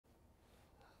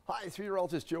Hi, it's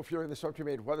meteorologist Joe Fury in the Storm Team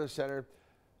 8 Weather Center.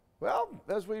 Well,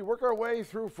 as we work our way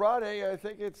through Friday, I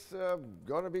think it's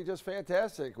going to be just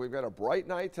fantastic. We've got a bright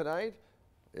night tonight.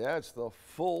 Yeah, it's the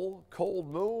full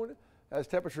cold moon as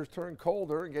temperatures turn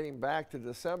colder and getting back to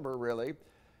December, really.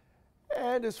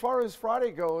 And as far as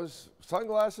Friday goes,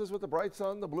 sunglasses with the bright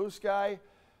sun, the blue sky,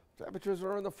 temperatures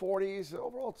are in the 40s.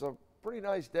 Overall, it's a pretty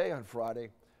nice day on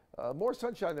Friday. More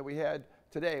sunshine than we had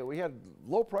today. We had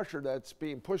low pressure that's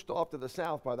being pushed off to the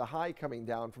south by the high coming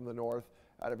down from the north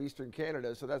out of eastern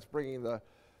Canada. So that's bringing the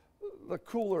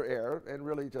cooler air and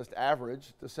really just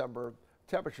average December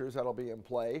temperatures that'll be in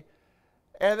play.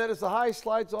 And then as the high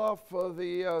slides off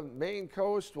the Maine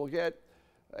coast, we'll get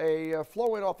a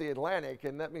flow in off the Atlantic,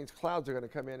 and that means clouds are going to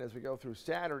come in as we go through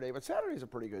Saturday. But Saturday's a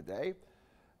pretty good day.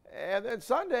 And then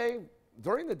Sunday,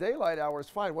 during the daylight hours,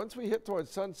 fine. Once we hit towards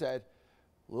sunset,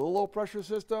 a little low pressure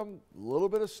system, a little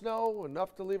bit of snow,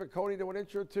 enough to leave it coating to an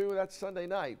inch or two. That's Sunday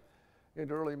night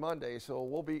into early Monday. So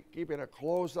we'll be keeping a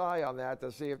close eye on that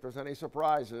to see if there's any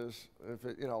surprises, if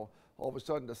it, all of a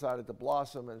sudden decided to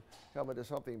blossom and come into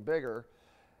something bigger.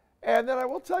 And then I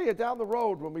will tell you down the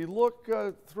road, when we look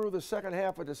through the second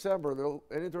half of December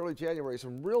and into early January,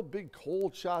 some real big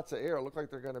cold shots of air look like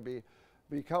they're going to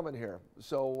be coming here.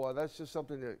 So that's just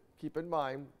something to keep in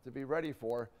mind, to be ready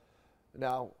for.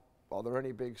 Now, are there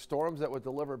any big storms that would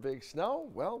deliver big snow?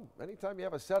 Well, anytime you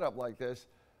have a setup like this,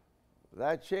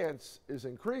 that chance is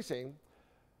increasing.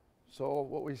 So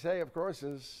what we say, of course,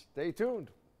 is stay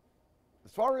tuned.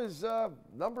 As far as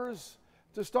numbers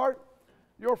to start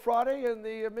your Friday in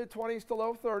the mid-20s to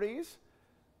low 30s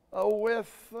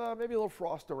with maybe a little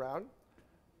frost around.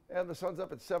 And the sun's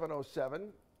up at 7:07.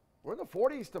 We're in the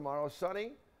 40s tomorrow,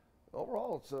 sunny.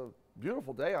 Overall, it's a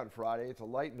beautiful day on Friday. It's a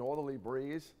light northerly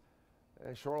breeze.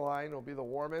 And shoreline will be the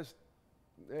warmest,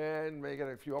 and may get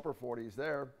a few upper 40s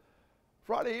there.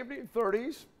 Friday evening,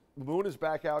 30s. The moon is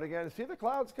back out again. See the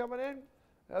clouds coming in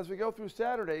as we go through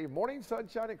Saturday. Morning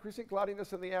sunshine, increasing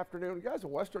cloudiness in the afternoon. You guys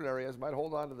in western areas might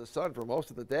hold on to the sun for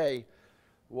most of the day,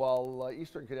 while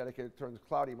eastern Connecticut turns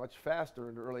cloudy much faster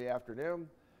in the early afternoon.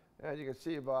 And you can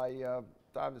see by the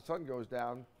time the sun goes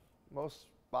down, most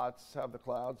spots have the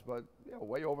clouds, but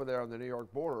way over there on the New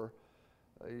York border,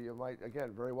 you might,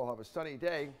 again, very well have a sunny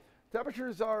day.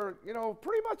 Temperatures are,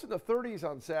 pretty much in the 30s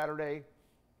on Saturday,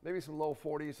 maybe some low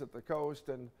 40s at the coast.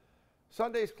 And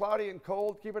Sunday's cloudy and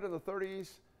cold, keep it in the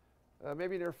 30s,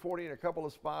 maybe near 40 in a couple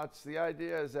of spots. The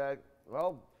idea is that,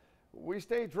 well, we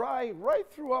stay dry right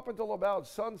through up until about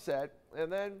sunset,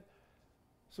 and then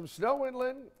some snow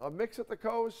inland, a mix at the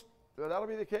coast. That'll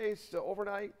be the case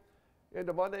overnight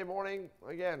into Monday morning.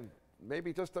 Again,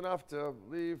 maybe just enough to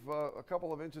leave a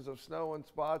couple of inches of snow in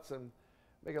spots and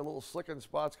make a little slick in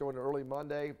spots going to early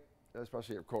Monday,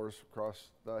 especially, of course,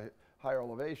 across the higher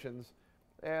elevations.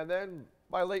 And then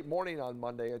by late morning on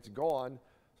Monday, it's gone.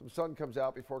 Some sun comes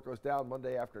out before it goes down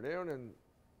Monday afternoon, and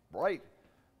bright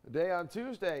day on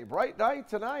Tuesday. Bright night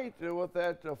tonight with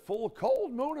that full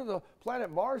cold moon and the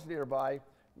planet Mars nearby.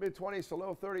 Mid-20s to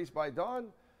low 30s by dawn.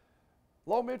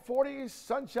 Low mid-40s,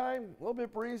 sunshine, a little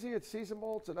bit breezy. It's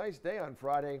seasonable. It's a nice day on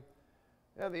Friday.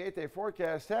 And the 8-day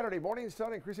forecast, Saturday morning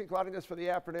sun, increasing cloudiness for the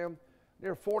afternoon,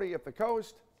 near 40 at the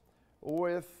coast,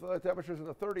 with temperatures in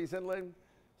the 30s inland.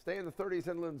 Stay in the 30s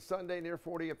inland Sunday, near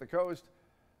 40 at the coast.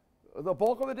 The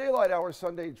bulk of the daylight hours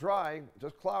Sunday dry,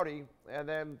 just cloudy, and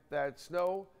then that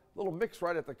snow, a little mix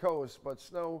right at the coast, but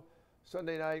snow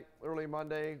Sunday night, early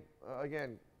Monday.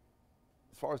 Again,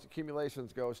 as far as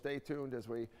accumulations go, stay tuned as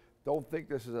we don't think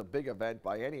this is a big event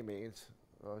by any means.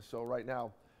 So right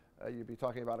now, you'd be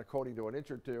talking about a coating to an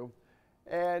inch or two.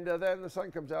 And then the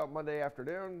sun comes out Monday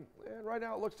afternoon. And right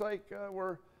now it looks like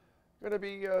we're going to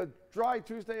be dry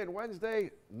Tuesday and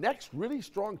Wednesday. Next, really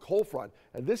strong cold front.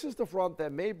 And this is the front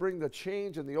that may bring the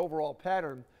change in the overall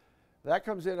pattern. That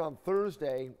comes in on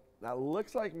Thursday. Now, it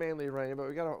looks like mainly rain, but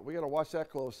we gotta watch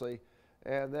that closely.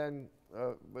 And then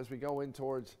as we go in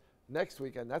towards next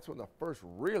weekend, that's when the first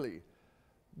really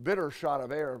bitter shot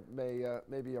of air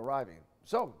may be arriving.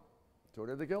 So, tune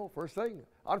in to Gil first thing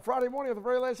on Friday morning with the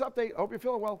very latest update. I hope you're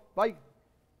feeling well. Bye.